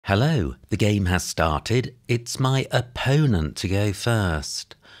Hello, the game has started. It's my opponent to go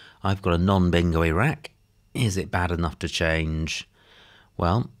first. I've got a non-bingo rack. Is it bad enough to change?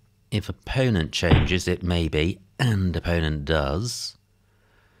 Well, if opponent changes, it may be, and opponent does.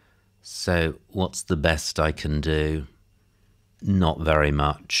 So what's the best I can do? Not very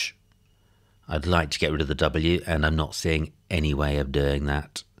much. I'd like to get rid of the W, and I'm not seeing any way of doing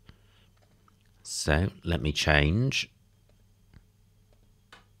that. So let me change.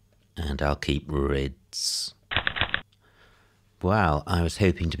 And I'll keep rids. Wow, I was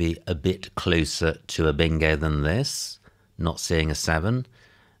hoping to be a bit closer to a bingo than this. Not seeing a 7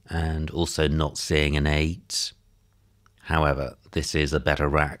 and also not seeing an 8. However, this is a better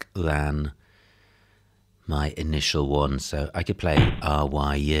rack than my initial one, so I could play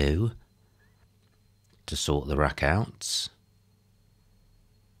RYU to sort the rack out,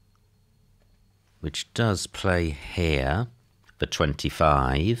 which does play here for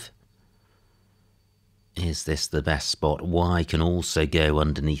 25. Is this the best spot? Y can also go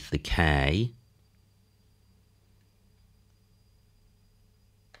underneath the K.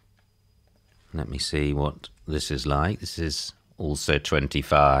 Let me see what this is like. This is also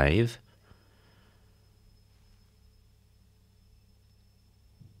 25.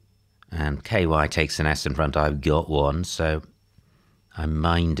 And KY takes an S in front. I've got one, so I'm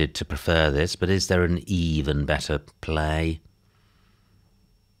minded to prefer this. But is there an even better play?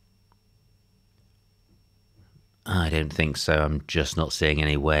 I don't think so. I'm just not seeing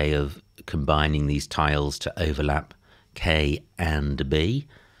any way of combining these tiles to overlap K and B.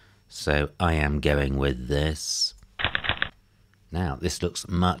 So I am going with this. Now, this looks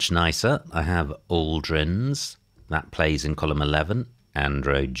much nicer. I have Aldrin's. That plays in column 11 and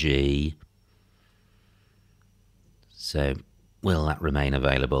row G. So will that remain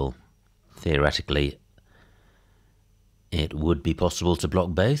available? Theoretically, it would be possible to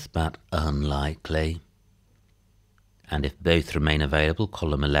block both, but unlikely. And if both remain available,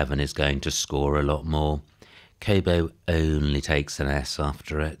 column 11 is going to score a lot more. Kobo only takes an S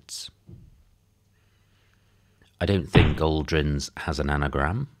after it. I don't think Aldrin's has an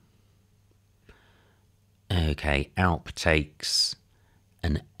anagram. Okay, Alp takes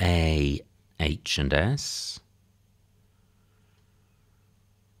an A, H and S.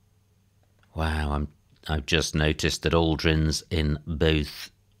 Wow, I've just noticed that Aldrin's in both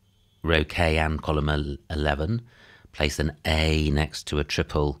row K and column 11. Place an A next to a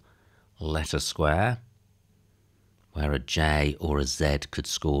triple letter square, where a J or a Z could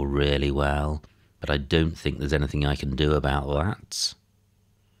score really well, but I don't think there's anything I can do about that.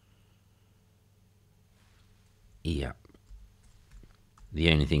 Yeah.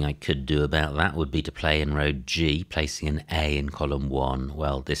 The only thing I could do about that would be to play in row G, placing an A in column 1.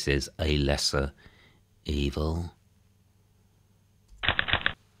 Well, this is a lesser evil.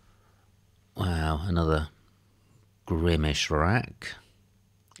 Wow, another grimmish rack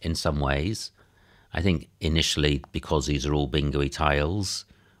in some ways. I think initially, because these are all bingo-y tiles,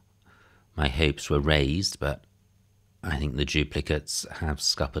 my hopes were raised, but I think the duplicates have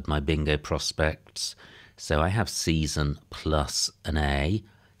scuppered my bingo prospects. So I have season plus an A.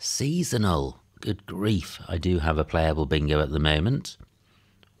 Seasonal! Good grief, I do have a playable bingo at the moment.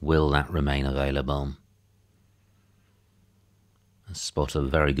 Will that remain available? A spot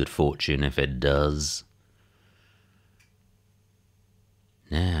of very good fortune if it does.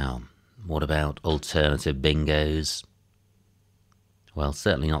 Now, what about alternative bingos? Well,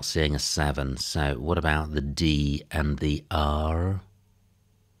 certainly not seeing a 7, so what about the D and the R?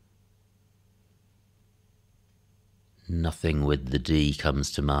 Nothing with the D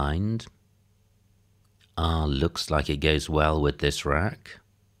comes to mind. R looks like it goes well with this rack,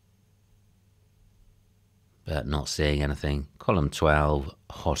 but not seeing anything. Column 12,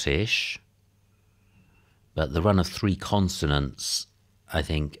 hottish, but the run of 3 consonants, I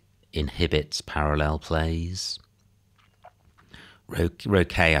think, inhibits parallel plays. Row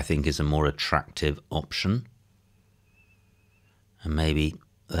K, I think, is a more attractive option. And maybe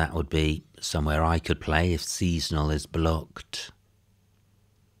that would be somewhere I could play if seasonal is blocked.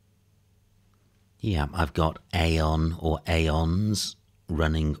 Yeah, I've got Aeon or Aeons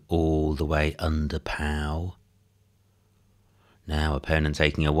running all the way under POW. Now, opponent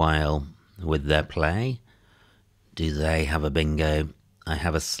taking a while with their play. Do they have a bingo? I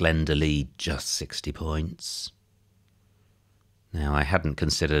have a slender lead, just 60 points. Now, I hadn't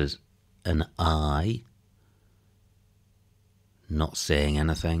considered an I. Not seeing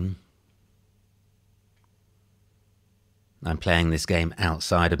anything. I'm playing this game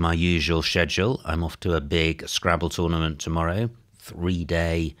outside of my usual schedule. I'm off to a big Scrabble tournament tomorrow.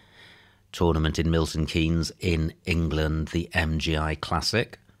 3-day tournament in Milton Keynes in England, the MGI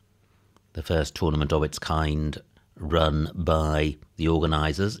Classic. The first tournament of its kind run by the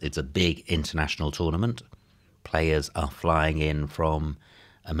organisers. It's a big international tournament. Players are flying in from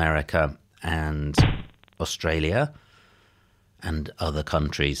America and Australia and other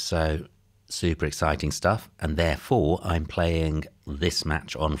countries, so super exciting stuff. And therefore I'm playing this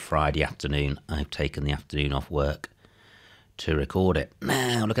match on Friday afternoon. I've taken the afternoon off work to record it.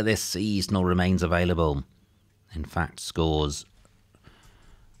 Now look at this, seasonal remains available. In fact, scores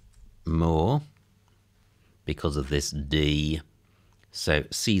more because of this D. So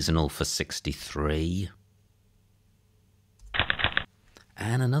seasonal for 63.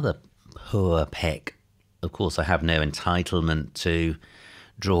 And another poor peck. Of course, I have no entitlement to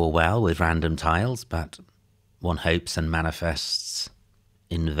draw well with random tiles, but one hopes and manifests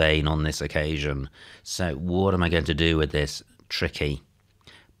in vain on this occasion. So what am I going to do with this? Tricky.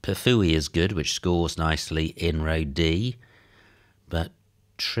 Perfui is good, which scores nicely in row D, but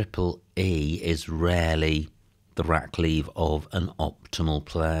triple E is rarely the rack leave of an optimal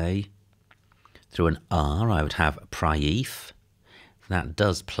play. Through an R, I would have Praif. That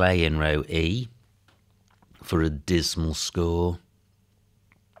does play in row E for a dismal score.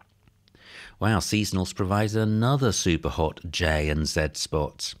 Wow, seasonals provides another super hot J and Z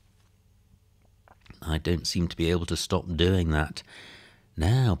spot. I don't seem to be able to stop doing that.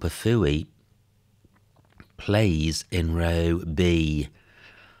 Now, Perfui plays in row B.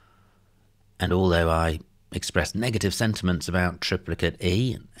 And although I expressed negative sentiments about triplicate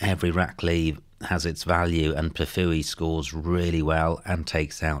E, every rack leave has its value, and Perfui scores really well and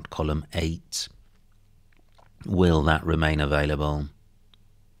takes out column 8. Will that remain available?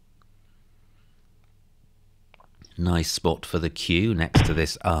 Nice spot for the Q next to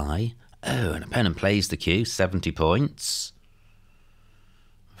this I. Oh, an opponent plays the Q, 70 points.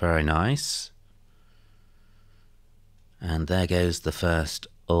 Very nice. And there goes the first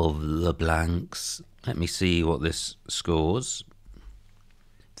of the blanks. Let me see what this scores.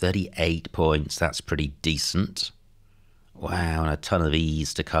 38 points, that's pretty decent. Wow, and a ton of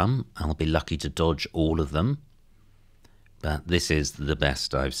E's to come. I'll be lucky to dodge all of them. But this is the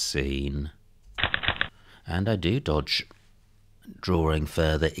best I've seen. And I do dodge drawing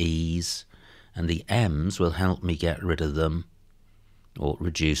further E's, and the M's will help me get rid of them or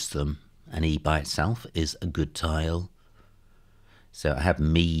reduce them. An E by itself is a good tile. So I have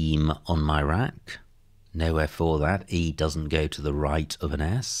meme on my rack. Nowhere for that. E doesn't go to the right of an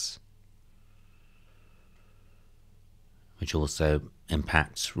S, which also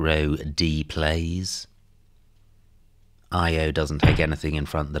impacts row D plays. IO doesn't take anything in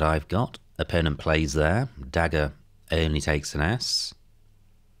front that I've got. Opponent plays there. Dagger only takes an S.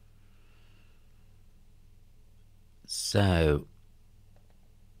 So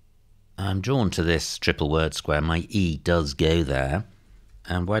I'm drawn to this triple word square. My E does go there.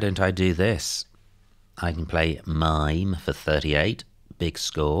 And why don't I do this? I can play mime for 38. Big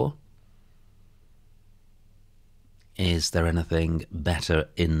score. Is there anything better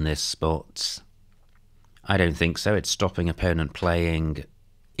in this spot? I don't think so. It's stopping opponent playing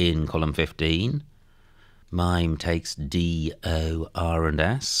in column 15. Mime takes D, O, R and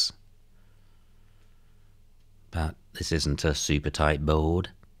S. But this isn't a super tight board.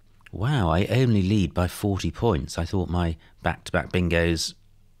 Wow, I only lead by 40 points. I thought my back-to-back bingos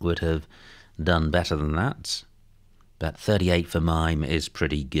would have done better than that. But 38 for mime is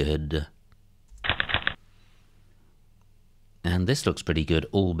pretty good. And this looks pretty good.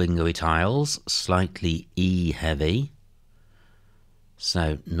 All bingo-y tiles, slightly E heavy.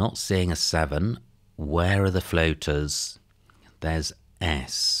 So not seeing a 7. Where are the floaters? There's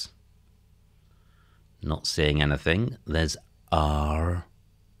S. Not seeing anything. There's R.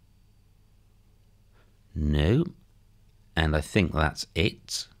 No. And I think that's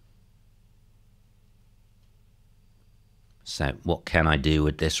it. So what can I do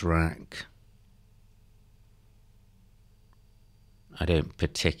with this rack? I don't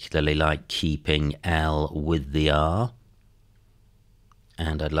particularly like keeping L with the R.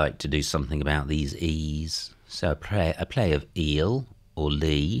 And I'd like to do something about these E's. So a play of eel or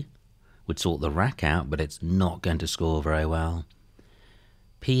Lee would sort the rack out, but it's not going to score very well.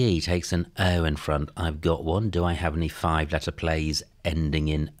 PE takes an O in front. I've got one. Do I have any 5-letter plays ending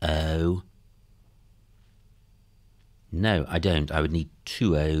in O? No, I don't. I would need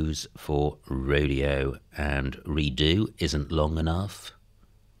 2 O's for rodeo, and redo isn't long enough.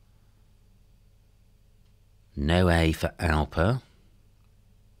 No A for Alpa.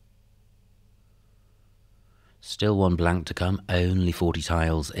 Still one blank to come, only 40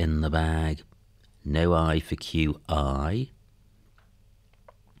 tiles in the bag. No I for QI.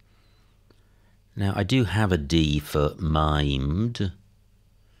 Now I do have a D for mimed,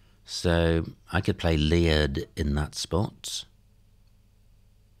 So I could play leered in that spot.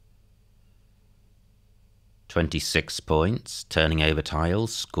 26 points, turning over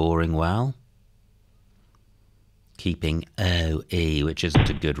tiles, scoring well. Keeping OE, which isn't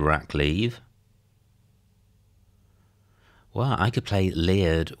a good rack leave. Well, I could play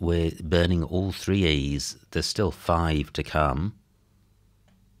leered with burning all 3 E's. There's still 5 to come.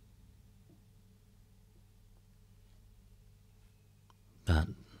 But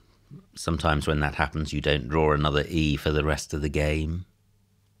sometimes when that happens, you don't draw another E for the rest of the game.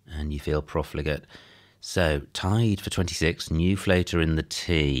 And you feel profligate. So, tied for 26, new floater in the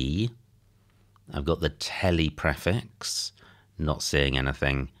T. I've got the telly prefix, not seeing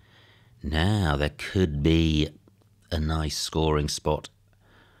anything. Now, there could be a nice scoring spot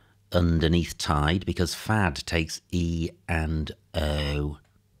underneath tied because fad takes E and O.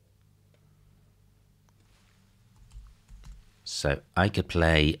 So, I could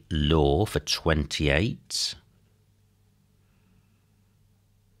play law for 28.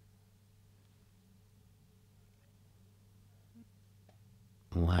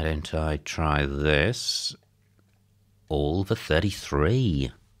 Why don't I try this? All for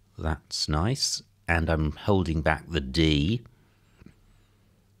 33. That's nice. And I'm holding back the D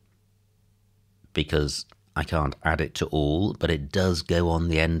because I can't add it to all, but it does go on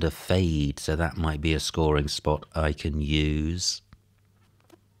the end of fade, so that might be a scoring spot I can use.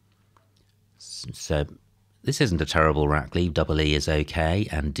 So this isn't a terrible rack leave. Double E is okay,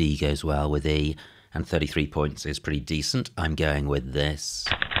 and D goes well with E. And 33 points is pretty decent. I'm going with this.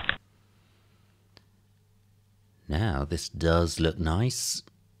 Now, this does look nice.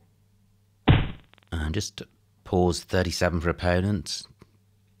 And just pause 37 for opponent.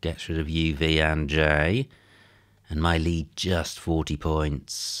 Gets rid of U, V and J. And my lead just 40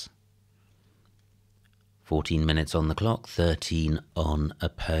 points. 14 minutes on the clock, 13 on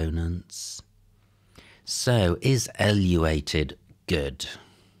opponents. So, is eluated good?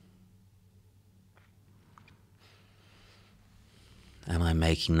 Am I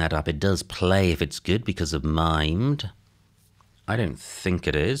making that up? It does play if it's good because of mimed. I don't think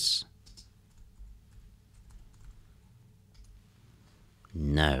it is.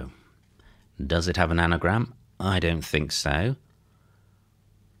 No. Does it have an anagram? I don't think so.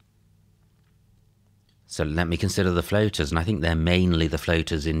 So let me consider the floaters, and I think they're mainly the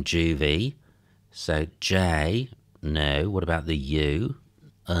floaters in juvie. So J, no. What about the U?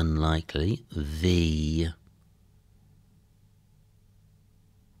 Unlikely. V.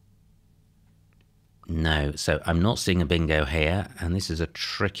 No, so I'm not seeing a bingo here, and this is a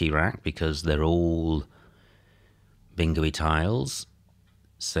tricky rack because they're all bingo-y tiles.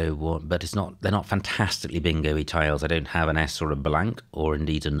 So what? But it's not. They're not fantastically bingo-y tiles. I don't have an S or a blank, or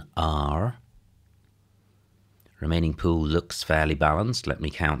indeed an R. Remaining pool looks fairly balanced. Let me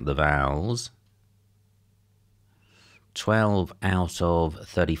count the vowels. 12 out of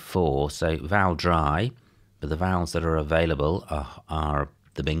 34. So vowel dry, but the vowels that are available are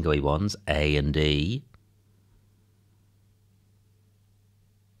the bingo-y ones, A and E.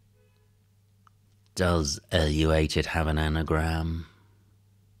 Does eluated have an anagram?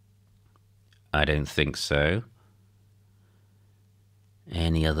 I don't think so.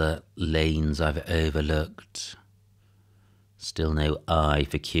 Any other lanes I've overlooked? Still no I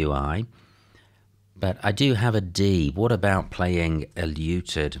for QI. But I do have a D. What about playing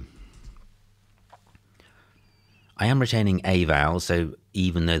eluted? I am retaining a vowel, so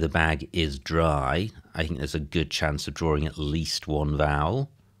even though the bag is dry, I think there's a good chance of drawing at least one vowel.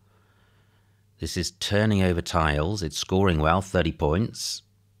 This is turning over tiles. It's scoring well, 30 points.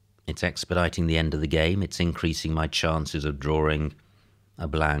 It's expediting the end of the game. It's increasing my chances of drawing a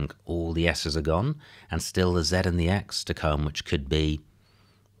blank. All the S's are gone, and still the Z and the X to come, which could be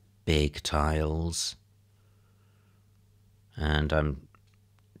big tiles. And I'm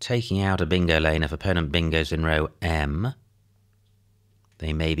taking out a bingo lane. If opponent bingos in row M,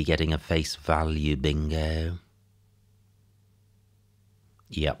 they may be getting a face value bingo.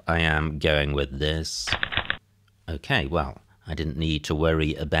 Yep, I am going with this. Okay, well, I didn't need to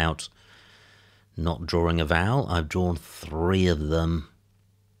worry about not drawing a vowel. I've drawn 3 of them.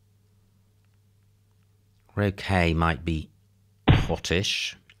 Row K might be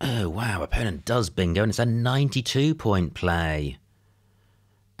hottish. Oh, wow, opponent does bingo, and it's a 92-point play.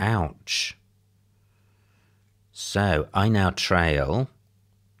 Ouch. So, I now trail,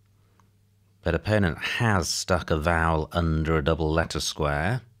 but opponent has stuck a vowel under a double letter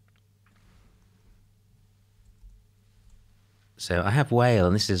square. So I have whale,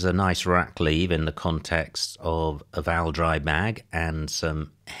 and this is a nice rack leave in the context of a vowel dry bag and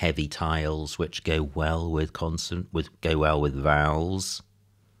some heavy tiles which go well with vowels.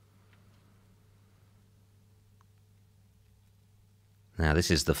 Now,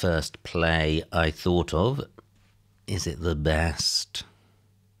 this is the first play I thought of. Is it the best?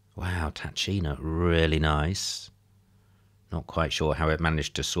 Wow, Tachina, really nice. Not quite sure how it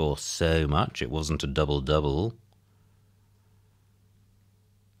managed to score so much. It wasn't a double-double.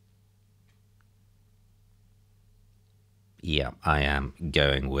 Yeah, I am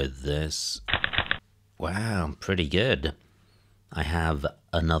going with this. Wow, pretty good. I have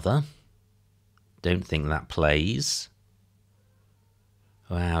another. Don't think that plays.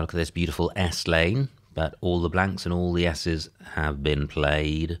 Wow, look at this beautiful S lane. But all the blanks and all the S's have been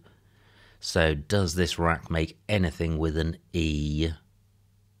played. So does this rack make anything with an E?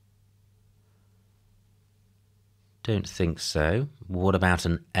 Don't think so. What about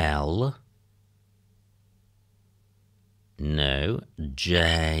an L? No.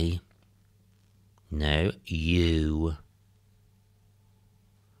 J? No. U?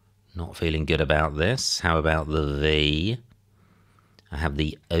 Not feeling good about this. How about the V? I have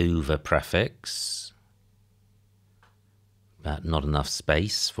the over prefix, but not enough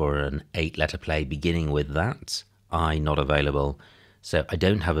space for an 8-letter play beginning with that. I not available. So I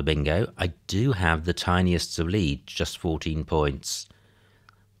don't have a bingo. I do have the tiniest of leads, just 14 points.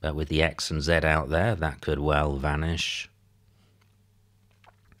 But with the X and Z out there, that could well vanish.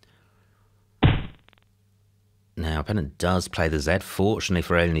 Now, opponent does play the Z, fortunately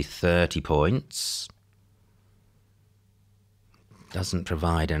for only 30 points. Doesn't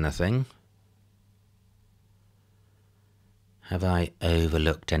provide anything. Have I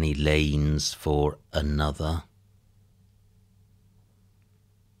overlooked any lanes for another?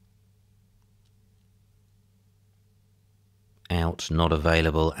 Out, not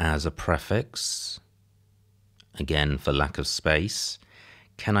available as a prefix. Again, for lack of space.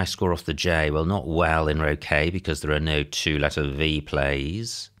 Can I score off the J? Well, not well in row K because there are no 2-letter V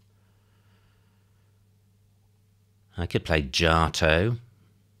plays. I could play Giotto,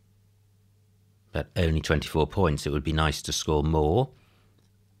 but only 24 points. It would be nice to score more.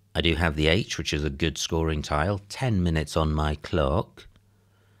 I do have the H, which is a good scoring tile. 10 minutes on my clock.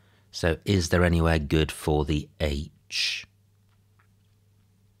 So is there anywhere good for the H?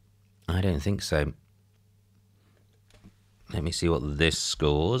 I don't think so. Let me see what this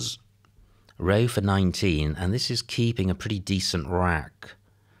scores. Row for 19, and this is keeping a pretty decent rack.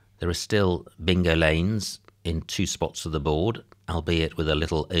 There are still bingo lanes in 2 spots of the board, albeit with a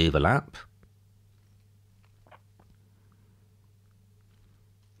little overlap.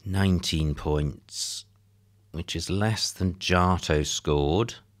 19 points, which is less than Giotto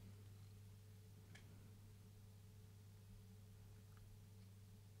scored.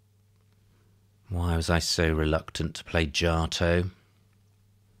 Why was I so reluctant to play Giotto?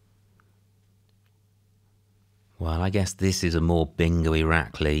 Well, I guess this is a more bingo-y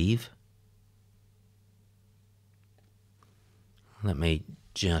rack leave. Let me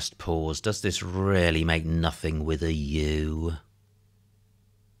just pause. Does this really make nothing with a U?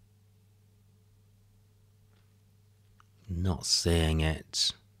 Not seeing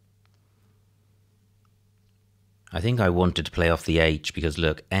it. I think I wanted to play off the H because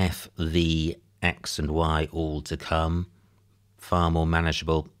look, F, V, X and Y all to come. Far more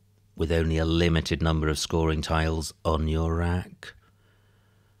manageable with only a limited number of scoring tiles on your rack.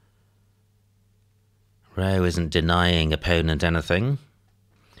 Row isn't denying opponent anything.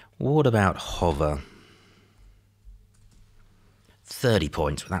 What about hover? 30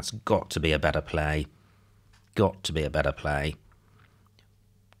 points. Well, that's got to be a better play. Got to be a better play.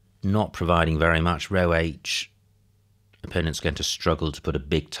 Not providing very much. Row H. Opponent's going to struggle to put a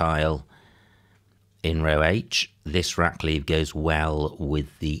big tile in row H. This rack leave goes well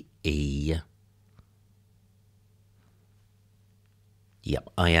with the E. Yep,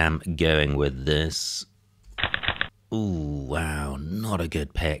 I am going with this. Ooh, wow, not a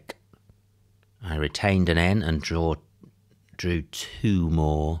good pick. I retained an N and drew 2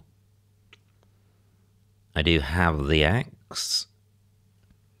 more. I do have the X.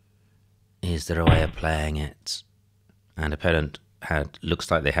 Is there a way of playing it? And opponent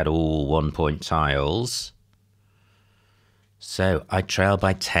looks like they had all 1-point tiles. So I trail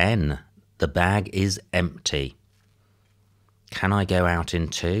by 10. The bag is empty. Can I go out in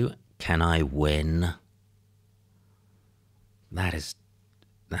 2? Can I win? That is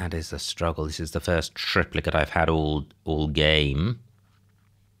a struggle. This is the first triplicate I've had all game.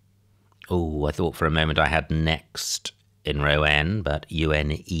 Oh, I thought for a moment I had next in row N, but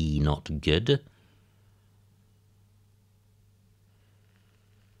UNE not good.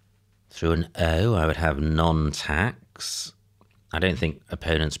 Through an O, I would have non-tax. I don't think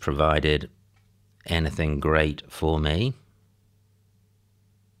opponents provided anything great for me.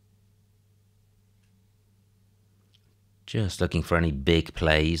 Just looking for any big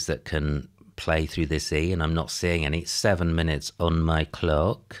plays that can play through this E, and I'm not seeing any. 7 minutes on my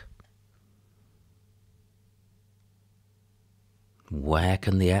clock. Where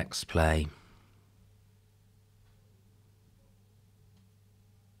can the X play?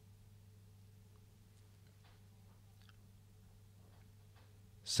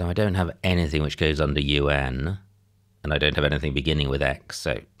 So I don't have anything which goes under UN, and I don't have anything beginning with X,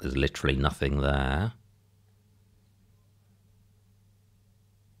 so there's literally nothing there.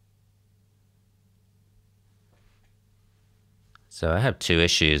 So I have two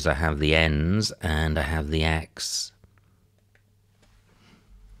issues. I have the N's and I have the X.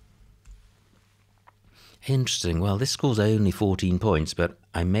 Interesting. Well, this scores only 14 points, but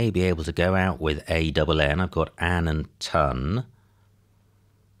I may be able to go out with A-double-N. I've got An and Tun.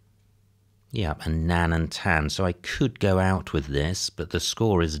 Yeah, and Nan and Tan. So I could go out with this, but the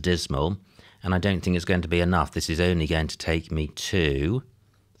score is dismal, and I don't think it's going to be enough. This is only going to take me to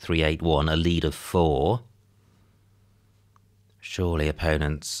 381, a lead of 4. Surely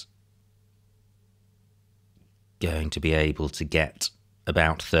opponents going to be able to get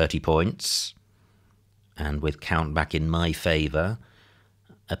about 30 points. And with count back in my favour,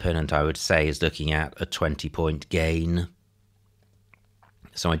 opponent, I would say, is looking at a 20-point gain.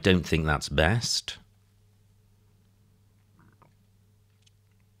 So I don't think that's best.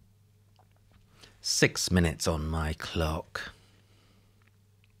 Six minutes on my clock.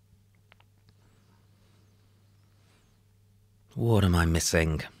 What am I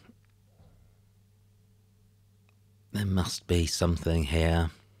missing? There must be something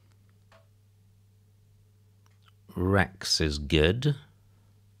here. Rex is good.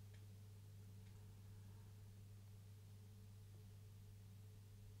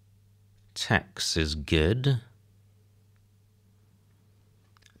 Tex is good.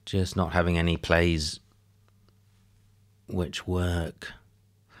 Just not having any plays which work.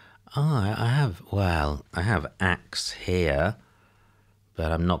 I have Axe here,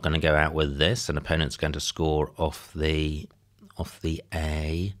 but I'm not going to go out with this. An opponent's going to score off the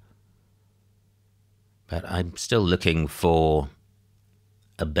A. But I'm still looking for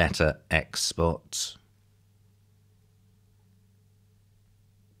a better X spot.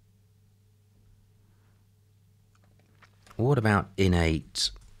 What about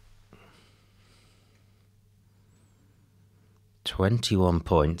innate? 21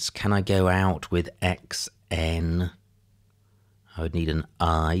 points. Can I go out with XN? I would need an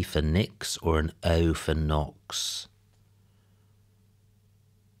I for Nix or an O for Nox.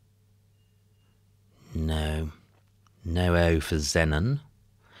 No. No O for Xenon.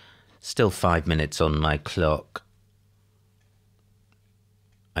 Still 5 minutes on my clock.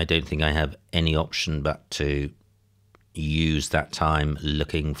 I don't think I have any option but to use that time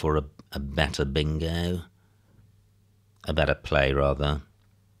looking for a better bingo. A better play, rather.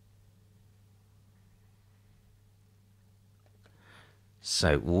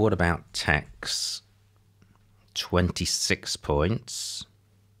 So, what about Tex? 26 points.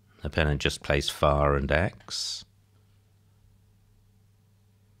 Opponent just plays Far and X.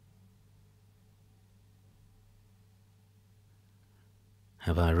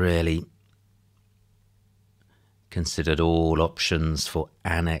 Have I really considered all options for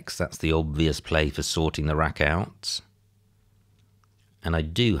Annex? That's the obvious play for sorting the rack out. And I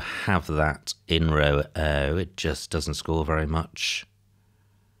do have that in row O. It just doesn't score very much.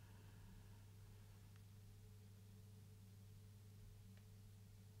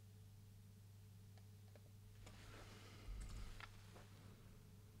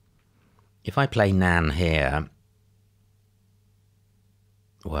 If I play Nan here,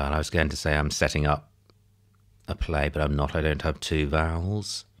 well, I was going to say I'm setting up a play, but I'm not. I don't have two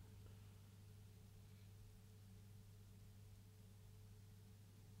vowels.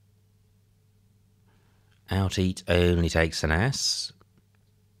 Out eat only takes an S.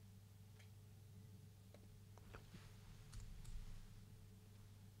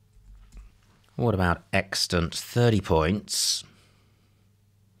 What about extant? 30 points.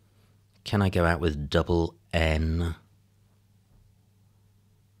 Can I go out with double N?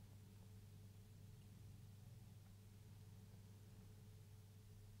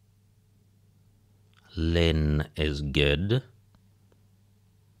 Lin is good.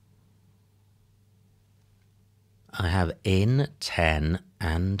 I have in, 10,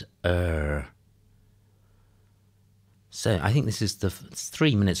 and So I think this is the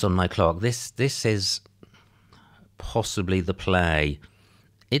 3 minutes on my clock. This is possibly the play.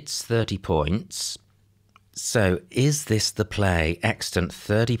 It's 30 points. So is this the play? Extant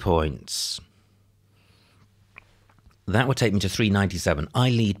 30 points. That would take me to 397. I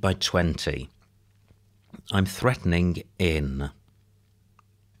lead by 20. I'm threatening in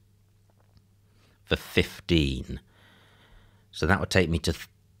for 15. So that would take me to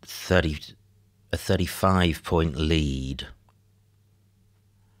 30, a 35-point lead.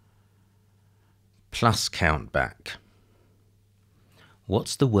 Plus count back.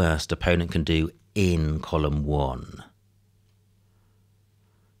 What's the worst opponent can do in column 1?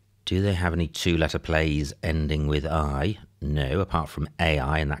 Do they have any two-letter plays ending with I? No, apart from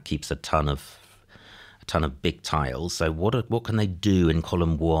AI, and that keeps a ton of big tiles. So what can they do in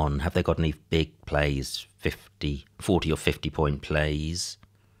column 1? Have they got any big plays, 40 or 50-point plays?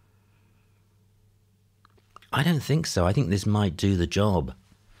 I don't think so. I think this might do the job.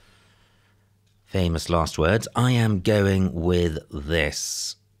 Famous last words. I am going with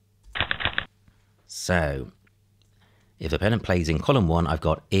this. So, if opponent plays in column 1, I've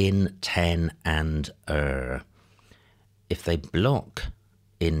got in, 10, and If they block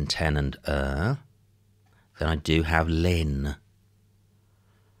in, 10, and then I do have Lin.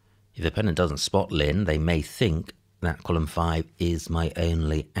 If the opponent doesn't spot Lin, they may think that column 5 is my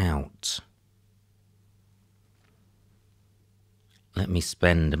only out. Let me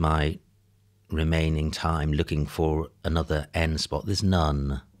spend my remaining time looking for another N spot. There's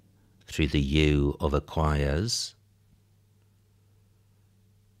none through the U of acquires.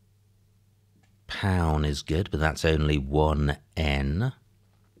 Pound is good, but that's only one N.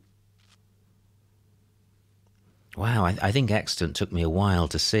 Wow, I think extant took me a while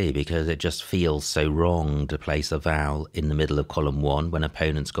to see because it just feels so wrong to place a vowel in the middle of column 1 when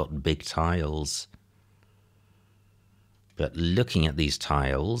opponents got big tiles. But looking at these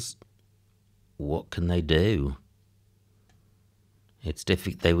tiles, what can they do? It's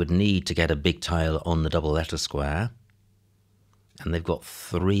difficult. They would need to get a big tile on the double letter square, and they've got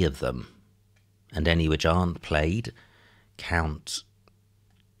 3 of them, and any which aren't played count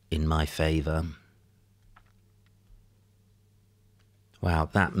in my favour. Wow,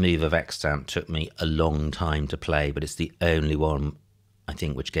 that move of extant took me a long time to play, but it's the only one, I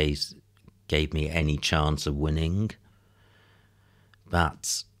think, which gave me any chance of winning.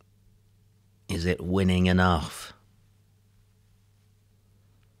 But is it winning enough?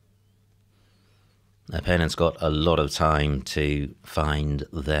 The opponent's got a lot of time to find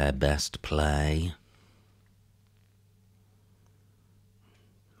their best play.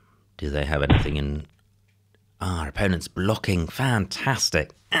 Do they have anything in... Our opponent's blocking.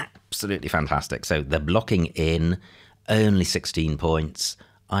 Fantastic. Absolutely fantastic. So they're blocking in, only 16 points.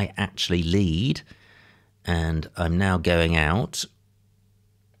 I actually lead, and I'm now going out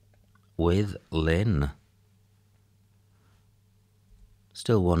with Lin.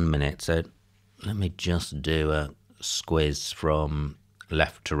 Still 1 minute, so let me just do a squiz from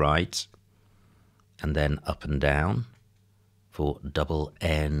left to right and then up and down for double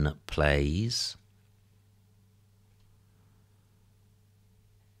N plays.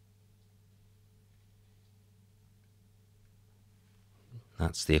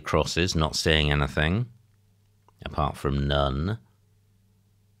 That's the acrosses, not seeing anything apart from none.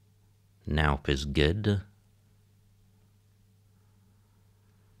 Naup is good.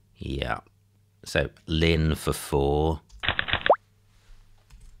 Yeah. So Lin for 4.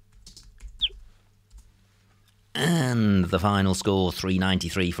 And the final score,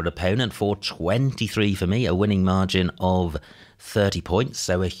 393 for opponent, 423 for me, a winning margin of 30 points.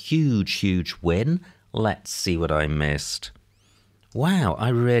 So a huge, huge win. Let's see what I missed. Wow, I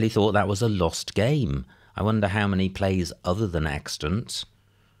really thought that was a lost game. I wonder how many plays other than extant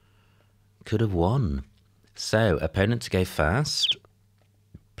could have won. So, opponent to go first.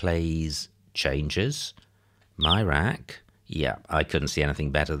 Plays changes. My rack. Yeah, I couldn't see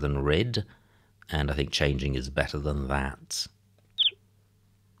anything better than rid. And I think changing is better than that.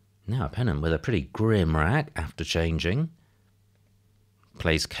 Now, opponent with a pretty grim rack after changing.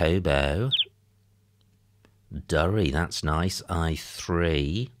 Plays Kobo. Durry, that's nice.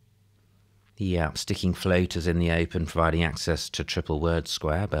 I3. Yeah, sticking floaters in the open, providing access to triple word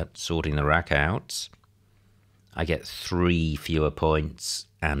square, but sorting the rack out. I get 3 fewer points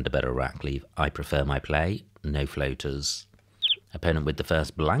and a better rack leave. I prefer my play. No floaters. Opponent with the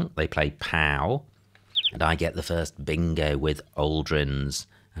first blank, they play Pow. And I get the first bingo with Aldrins,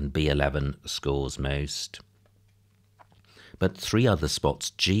 and B11 scores most. But 3 other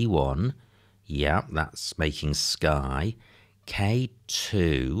spots. G1. Yeah, that's making Sky.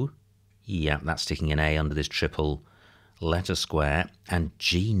 K2. Yeah, that's sticking an A under this triple letter square. And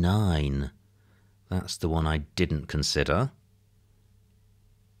G9. That's the one I didn't consider.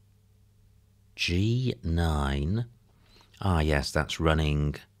 G9. Ah, yes, that's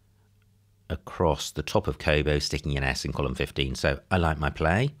running across the top of Kobo, sticking an S in column 15. So I like my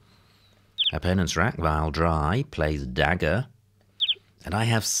play. Opponent's rack, while dry, plays dagger. And I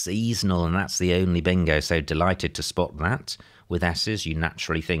have seasonal, and that's the only bingo, so delighted to spot that. With S's, you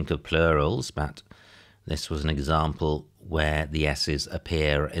naturally think of plurals, but this was an example where the S's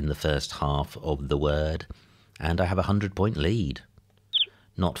appear in the first half of the word. And I have a 100-point lead.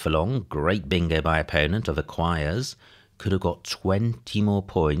 Not for long, great bingo by opponent of acquires. Could have got 20 more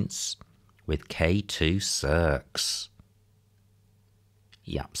points with K2 Cirques.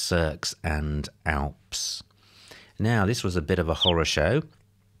 Yep, Cirques and Alps. Now, this was a bit of a horror show.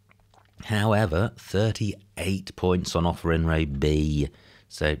 However, 38 points on offer in row B.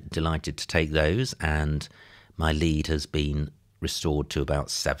 So delighted to take those, and my lead has been restored to about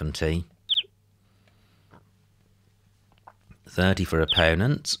 70. 30 for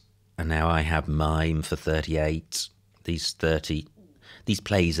opponent, and now I have mime for 38. These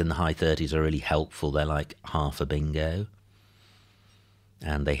plays in the high 30s are really helpful. They're like half a bingo.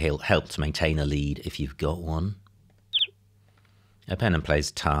 And they help to maintain a lead if you've got one. Opponent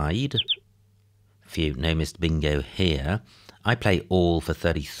plays tied. Phew, no missed bingo here. I play all for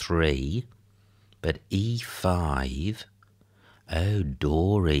 33, but E5. Oh,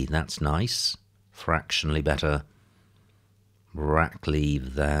 Dory, that's nice. Fractionally better rack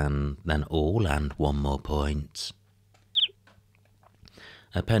leave than all, and one more point.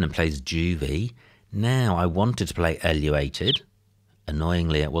 Opponent plays Juvie. Now, I wanted to play Eluated.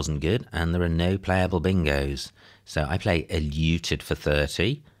 Annoyingly, it wasn't good, and there are no playable bingos. So I play Eluted for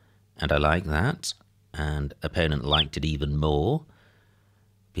 30, and I like that. And opponent liked it even more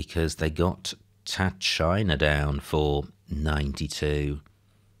because they got Tachina down for 92.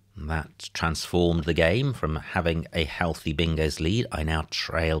 That transformed the game from having a healthy bingos lead. I now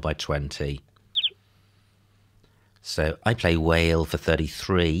trail by 20. So I play Whale for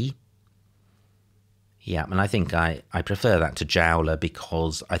 33. Yeah, and I think I prefer that to Jowler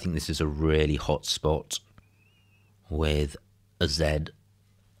because I think this is a really hot spot with a Z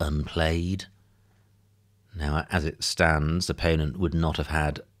unplayed. Now, as it stands, opponent would not have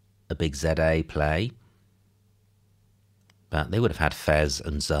had a big ZA play, but they would have had Fez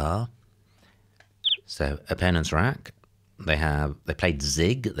and Tsar. So, opponent's rack, they played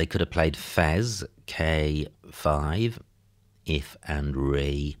Zig. They could have played Fez, K5, if and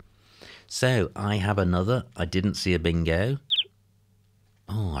re. So, I have another. I didn't see a bingo.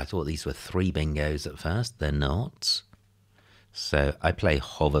 Oh, I thought these were 3 bingos at first. They're not. So, I play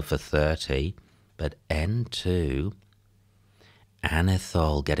Hover for 30. But N2,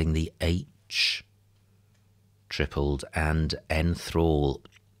 Anethol getting the H tripled, and Enthrall.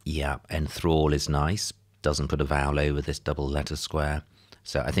 Yeah, Enthrall is nice. Doesn't put a vowel over this double letter square.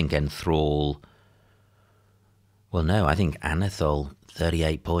 So I think Enthrall. Well, no, I think Anethol,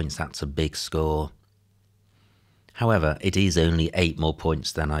 38 points. That's a big score. However, it is only 8 more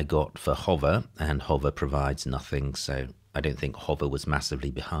points than I got for Hover, and Hover provides nothing. So I don't think Hover was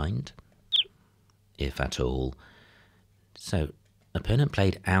massively behind, if at all. So, opponent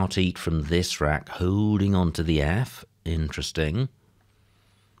played Out-Eat from this rack, holding on to the F. Interesting.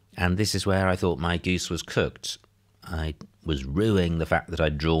 And this is where I thought my goose was cooked. I was rueing the fact that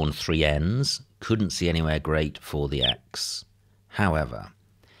I'd drawn 3 N's, couldn't see anywhere great for the X. However,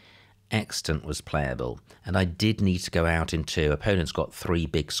 Extant was playable, and I did need to go out in 2. Opponent's got 3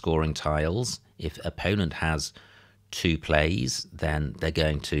 big scoring tiles. If opponent has 2 plays, then they're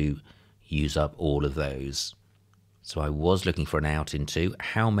going to use up all of those. So I was looking for an out in 2.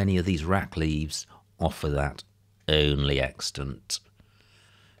 How many of these rack leaves offer that? Only Extant.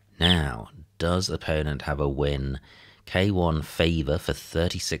 Now, does opponent have a win? K1 favour for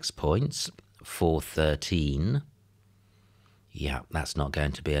 36 points, 413. Yeah, that's not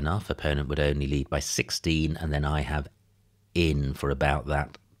going to be enough. Opponent would only lead by 16, and then I have in for about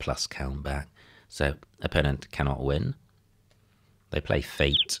that plus count back. So opponent cannot win. They play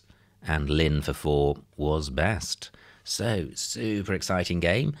Fate, and Lin for 4 was best. So, super exciting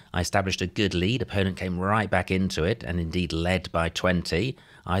game. I established a good lead. Opponent came right back into it, and indeed led by 20.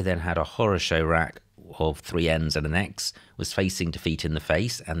 I then had a horror show rack of 3 N's and an X, was facing defeat in the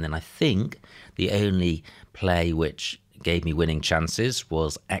face, and then I think the only play which gave me winning chances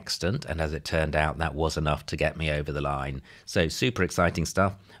was Extant, and as it turned out, that was enough to get me over the line. So super exciting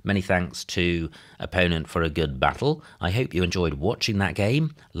stuff. Many thanks to opponent for a good battle. I hope you enjoyed watching that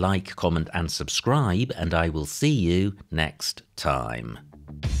game. Like, comment and subscribe, and I will see you next time.